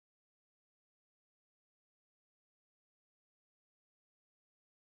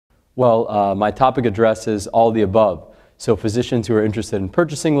Well, my topic addresses all the above. So physicians who are interested in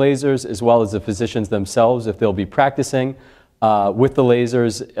purchasing lasers, as well as the physicians themselves, if they'll be practicing with the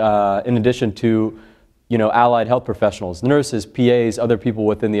lasers, in addition to, allied health professionals, nurses, PAs, other people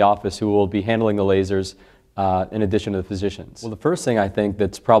within the office who will be handling the lasers in addition to the physicians. Well, the first thing I think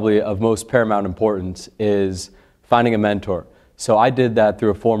that's probably of most paramount importance is finding a mentor. So I did that through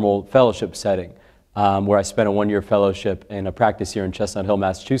a formal fellowship setting, where I spent a one-year fellowship in a practice here in Chestnut Hill,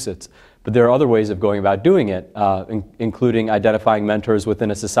 Massachusetts. But there are other ways of going about doing it, including identifying mentors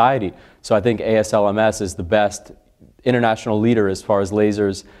within a society. So I think ASLMS is the best international leader as far as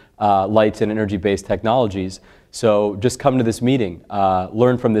lasers, lights, and energy-based technologies. So just come to this meeting,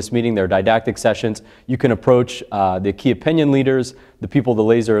 learn from this meeting. There are didactic sessions. You can approach the key opinion leaders, the people, the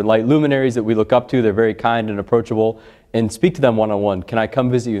laser and light luminaries that we look up to. They're very kind and approachable, and speak to them one-on-one. Can I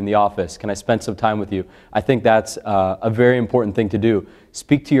come visit you in the office? Can I spend some time with you? I think that's a very important thing to do.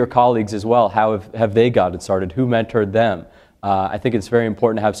 Speak to your colleagues as well. How have they gotten started? Who mentored them? I think it's very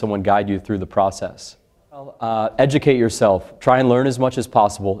important to have someone guide you through the process. Educate yourself. Try and learn as much as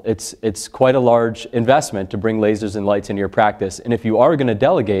possible. It's quite a large investment to bring lasers and lights into your practice. And if you are going to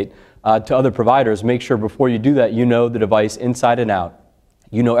delegate to other providers, make sure before you do that you know the device inside and out.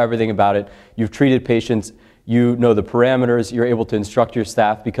 You know everything about it. You've treated patients. You know the parameters. You're able to instruct your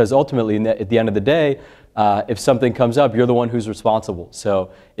staff, because ultimately at the end of the day, if something comes up, you're the one who's responsible.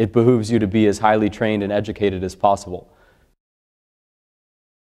 So it behooves you to be as highly trained and educated as possible.